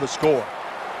get another score.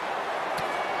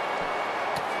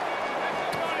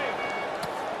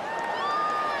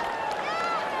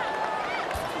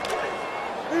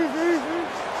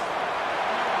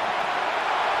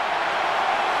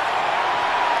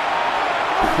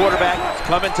 quarterback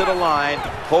coming to the line,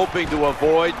 hoping to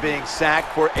avoid being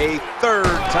sacked for a third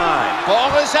time.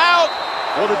 Ball is out.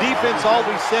 Well, the defense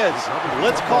always says,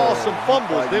 let's call some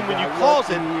fumbles. Then when you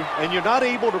cause it and you're not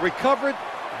able to recover it,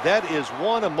 that is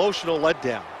one emotional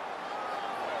letdown.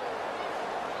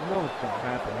 You know what's going to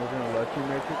happen. They're going to let you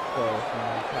make it close, and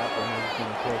then Kaepernick's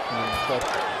going to take one and touch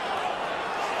it.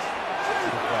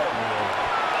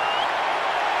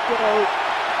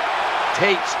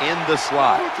 Tate's in the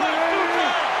slot.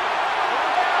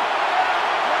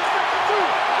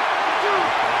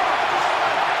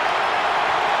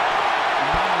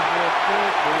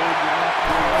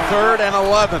 Third and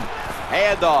 11.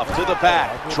 Handoff to the back,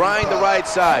 trying the right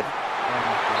side.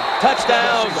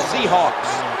 Touchdown,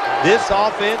 Seahawks. This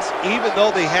offense, even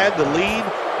though they had the lead,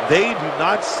 they do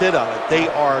not sit on it. They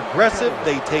are aggressive,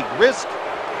 they take risk,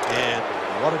 and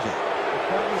what a day.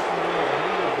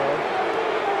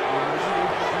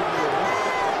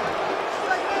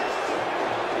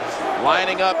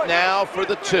 Lining up now for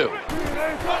the 2.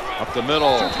 Up the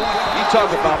middle. You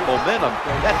talk about momentum.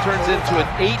 That turns into an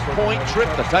 8-point trip,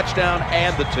 the touchdown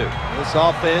and the 2. This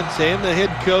offense and the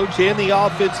head coach and the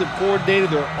offensive coordinator,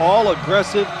 they're all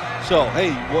aggressive. So,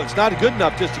 hey, well, it's not good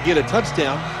enough just to get a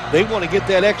touchdown. They want to get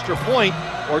that extra point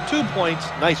or 2 points.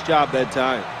 Nice job that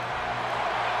time.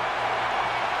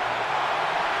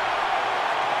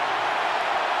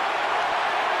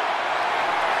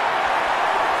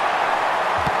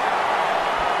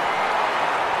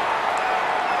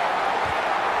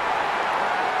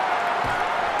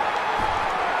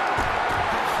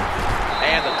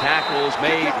 And the tackle's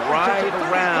made right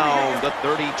around the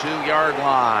 32-yard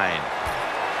line.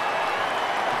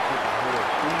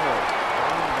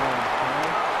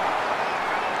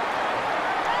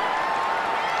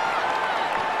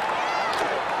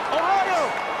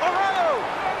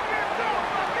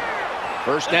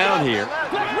 First down here.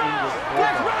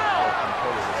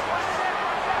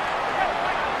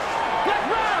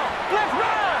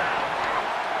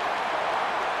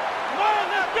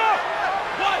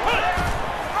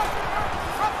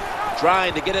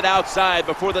 Trying to get it outside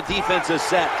before the defense is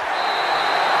set.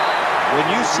 When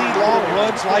you see long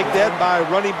runs like that by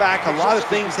a running back, a lot of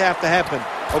things have to happen.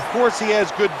 Of course, he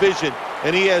has good vision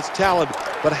and he has talent,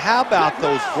 but how about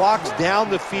those blocks down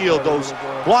the field, those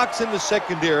blocks in the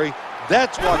secondary?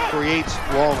 That's what creates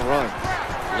long runs.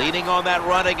 Leaning on that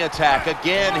running attack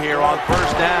again here on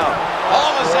first down.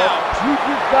 Ball is out. You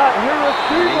just got here,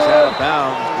 receiver. He's out of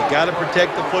bounds. You got to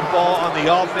protect the football on the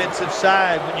offensive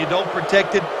side. When you don't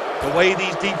protect it, the way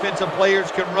these defensive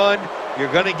players can run,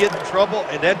 you're going to get in trouble,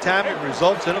 and that time it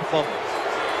results in a fumble.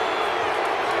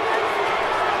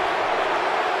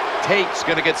 Tate's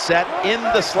going to get set in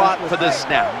the slot for this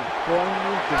snap.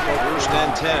 First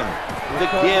and 10. The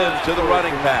give to the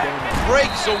running back.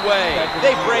 Breaks away.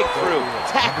 They break through.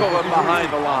 Tackle him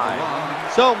behind the line.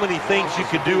 So many things you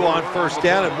could do on first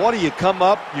down, and what do you come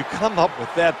up? You come up with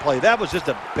that play. That was just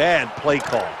a bad play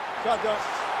call.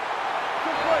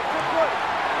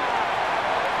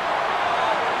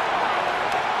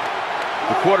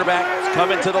 The quarterback is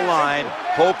coming to the line,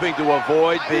 hoping to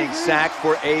avoid being sacked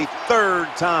for a third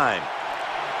time.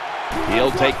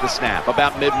 He'll take the snap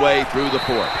about midway through the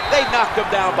 4th. They knocked him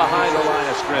down behind the line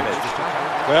of scrimmage.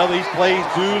 Well, these plays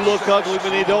do look ugly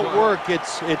when they don't work.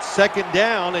 It's second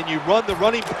down, and you run the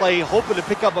running play hoping to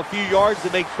pick up a few yards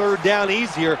to make third down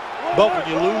easier. But when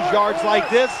you lose yards like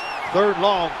this, third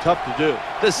long, tough to do.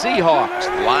 The Seahawks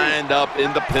lined up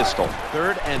in the pistol.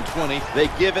 3rd and 20. They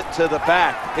give it to the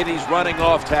back, and he's running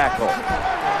off tackle.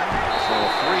 So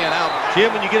 3 and out.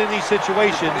 Jim, when you get in these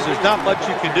situations, there's not much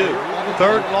you can do.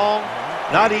 Third long,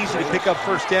 not easy to pick up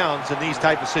first downs in these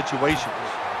type of situations.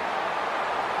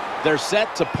 They're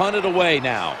set to punt it away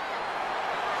now.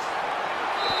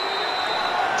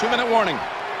 2-minute warning.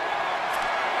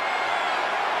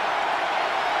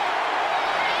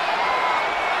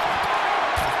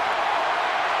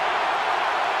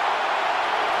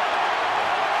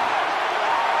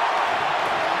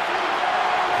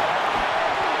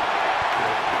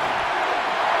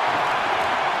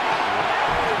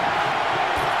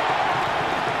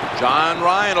 John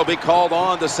Ryan will be called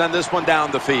on to send this one down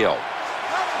the field.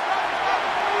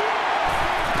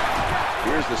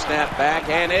 Here's the snap back,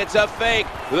 and it's a fake.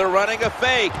 They're running a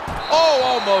fake. Oh,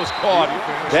 almost caught.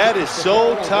 That is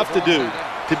so tough to do.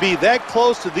 To be that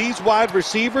close to these wide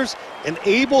receivers and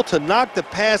able to knock the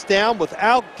pass down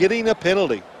without getting a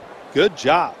penalty. Good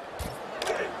job.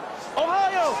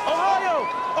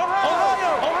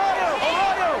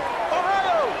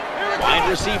 Wide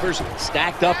receivers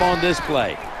stacked up on this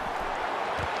play.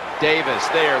 Davis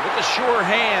there with the sure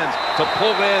hands to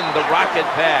pull in the rocket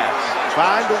pass.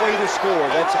 Find a way to score.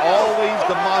 That's always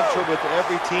the mantra with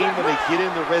every team when they get in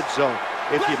the red zone.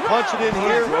 If you punch it in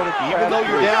here, even though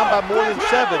you're down by more than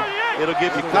 7, it'll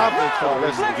give you confidence for the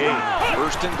rest of the game.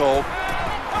 First and goal.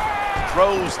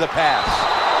 Throws the pass.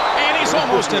 And he's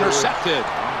almost intercepted.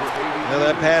 Now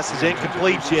that pass is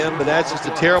incomplete, Jim, but that's just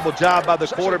a terrible job by the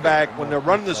quarterback. When they're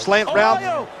running the slant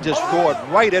route, just throw it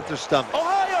right at their stomach.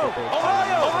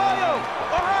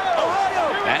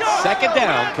 That's second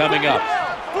down coming up.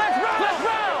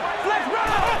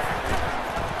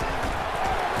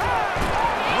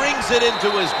 Brings it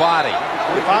into his body.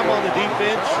 If I'm on the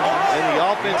defense and the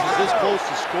offense is this close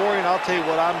to scoring, I'll tell you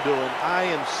what I'm doing. I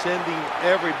am sending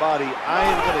everybody. I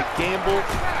am going to gamble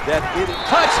that it is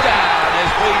Touchdown as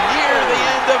we near the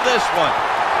end of this one.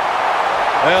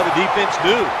 Well, the defense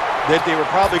knew that they were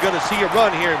probably going to see a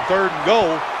run here in 3rd and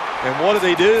goal. And what do?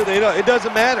 It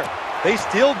doesn't matter. They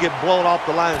still get blown off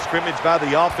the line of scrimmage by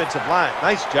the offensive line.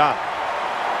 Nice job.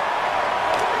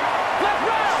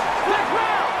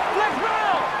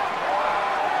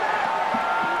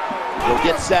 They'll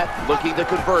get set, looking to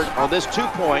convert on this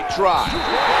 2-point try.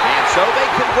 And so they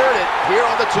convert it here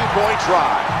on the 2-point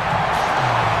try.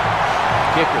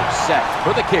 Kicker set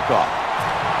for the kickoff.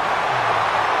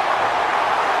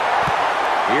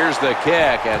 Here's the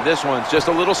kick, and this one's just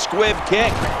a little squib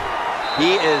kick.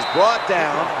 He is brought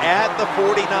down at the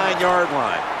 49-yard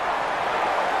line.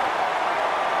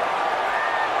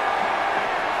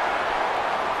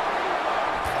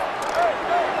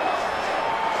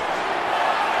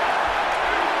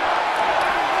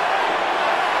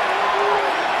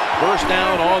 First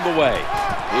down on the way.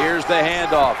 Here's the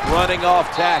handoff, running off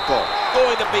tackle.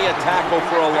 Going to be a tackle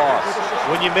for a loss.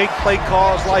 When you make play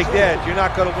calls like that, you're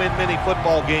not going to win many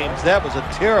football games. That was a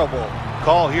terrible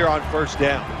call here on first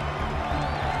down.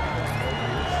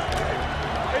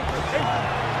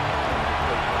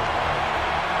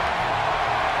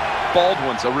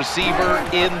 Baldwin's a receiver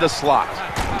in the slot.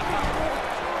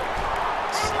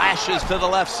 Slashes to the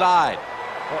left side.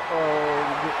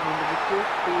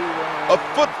 A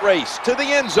foot race to the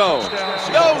end zone.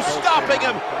 No stopping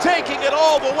him, taking it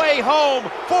all the way home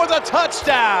for the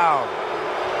touchdown.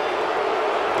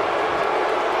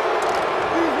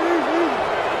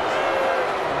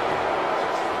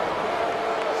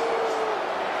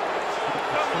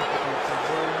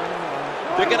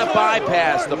 They're going to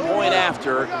bypass the point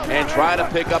after and try to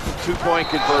pick up a 2-point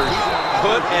conversion.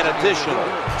 Put an additional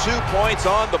 2 points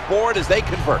on the board as they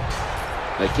convert.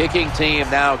 The kicking team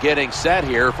now getting set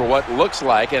here for what looks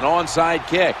like an onside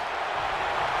kick.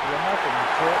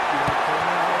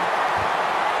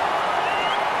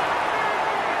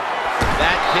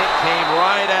 That kick came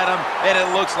right at him, and it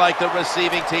looks like the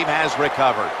receiving team has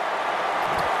recovered.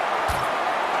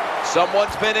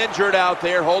 Someone's been injured out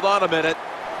there. Hold on a minute.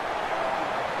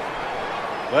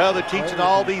 Well, they're teaching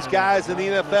all these guys in the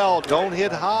NFL, don't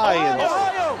hit high, and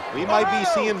we might be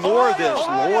seeing more of this,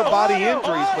 lower body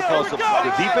injuries, because the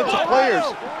defensive players,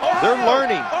 they're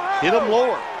learning. Hit them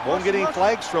lower. Won't get any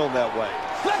flags thrown that way.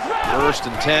 First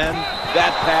and 10.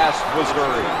 That pass was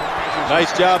hurried.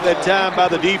 Nice job that time by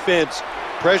the defense.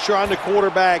 Pressure on the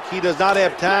quarterback. He does not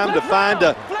have time to find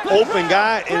an open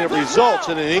guy, and it results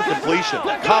in an incompletion.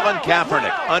 Colin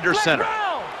Kaepernick under center.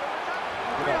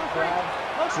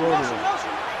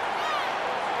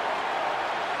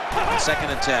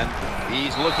 Second and 10.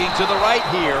 He's looking to the right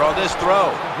here on this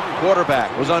throw.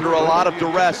 Quarterback was under a lot of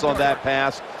duress on that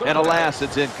pass, and alas,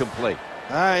 it's incomplete.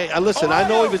 All right, listen, I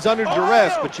know he was under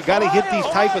duress, but you got to hit these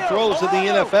type of throws in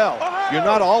the NFL. You're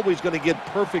not always going to get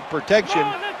perfect protection.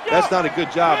 That's not a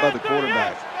good job by the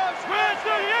quarterback.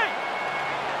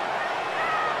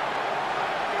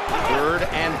 Third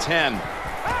and 10.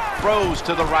 Throws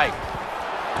to the right.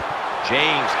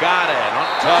 James got it on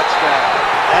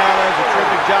touchdown. That was a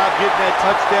terrific job getting that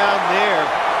touchdown there.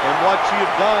 And what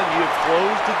you've done, you've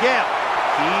closed the gap.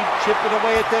 Keep chipping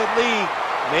away at that lead.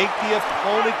 Make the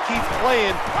opponent keep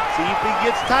playing. See if he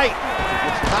gets tight. If he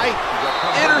gets tight.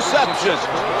 Interception.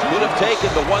 Would have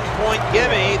taken the 1-point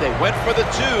gimme. They went for the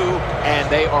 2, and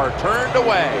they are turned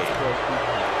away.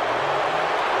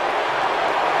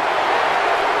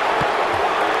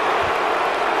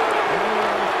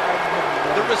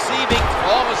 The receiving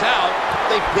ball is out.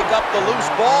 They pick up the loose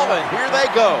ball, and here they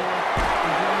go.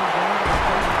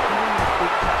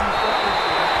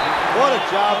 What a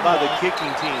job by the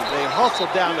kicking team. They hustle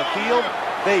down the field,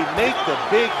 they make the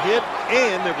big hit,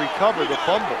 and they recover the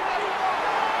fumble.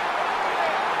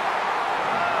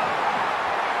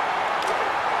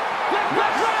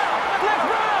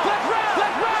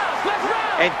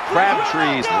 And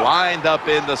Crabtree's lined up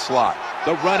in the slot.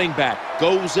 The running back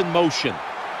goes in motion.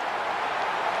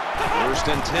 First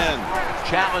and 10.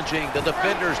 Challenging the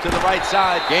defenders to the right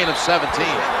side. Gain of 17.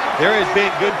 There has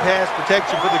been good pass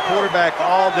protection for the quarterback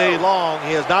all day long.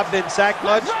 He has not been sacked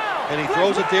much, and he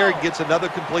throws it there and gets another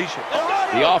completion.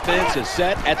 The offense is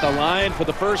set at the line for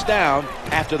the first down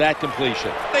after that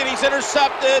completion. And he's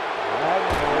intercepted.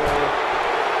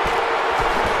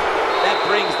 That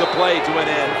brings the play to an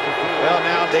end. Well,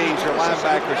 nowadays, your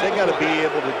linebackers, they got to be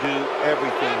able to do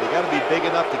everything. They got to be big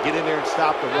enough to get in there and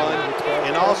stop the run,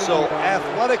 and also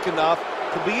athletic enough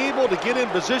to be able to get in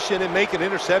position and make an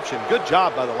interception. Good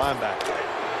job by the linebacker.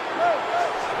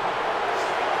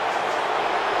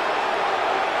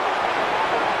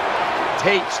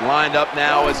 Tate's lined up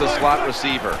now as a slot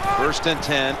receiver. First and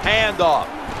 10. Handoff.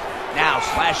 Now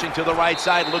slashing to the right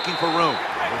side, looking for room.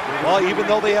 Well, even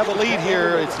though they have a lead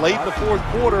here, it's late in the fourth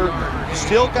quarter. You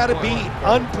still got to be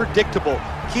unpredictable.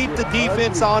 Keep the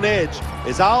defense on edge.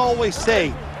 As I always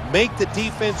say, make the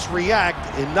defense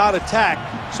react and not attack.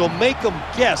 So make them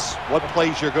guess what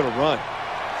plays you're going to run.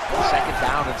 Second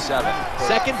down and 7.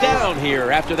 Second down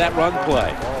here after that run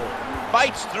play.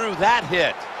 Bites through that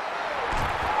hit.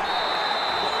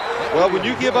 Well, when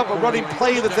you give up a running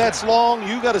play that's long,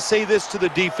 you got to say this to the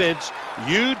defense.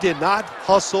 You did not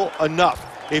hustle enough.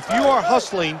 If you are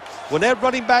hustling, when that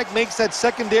running back makes that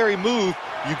secondary move,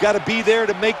 you got to be there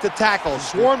to make the tackle.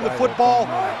 Swarm the football.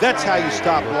 That's how you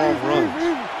stop long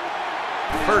runs.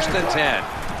 First and 10.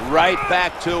 Right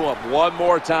back to him one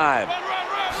more time.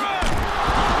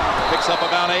 Picks up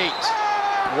about 8.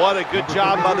 What a good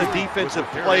job by the defensive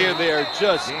player there.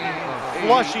 Just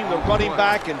flushing the running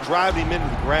back and driving him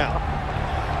into the ground.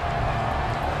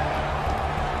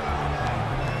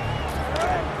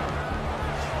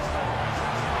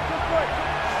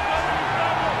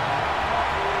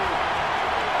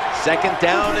 Second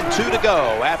down and 2 to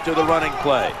go after the running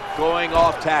play. Going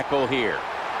off tackle here.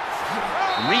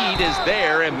 Reed is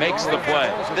there and makes the play.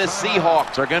 The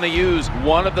Seahawks are going to use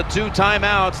one of the 2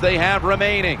 timeouts they have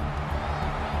remaining.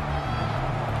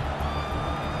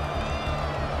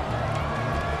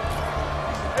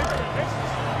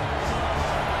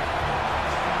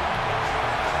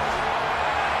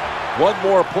 One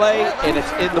more play, and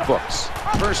it's in the books.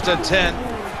 First and 10.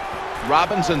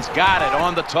 Robinson's got it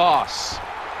on the toss.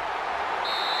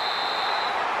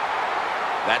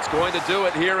 That's going to do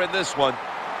it here in this one.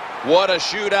 What a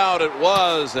shootout it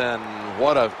was, and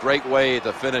what a great way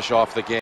to finish off the game.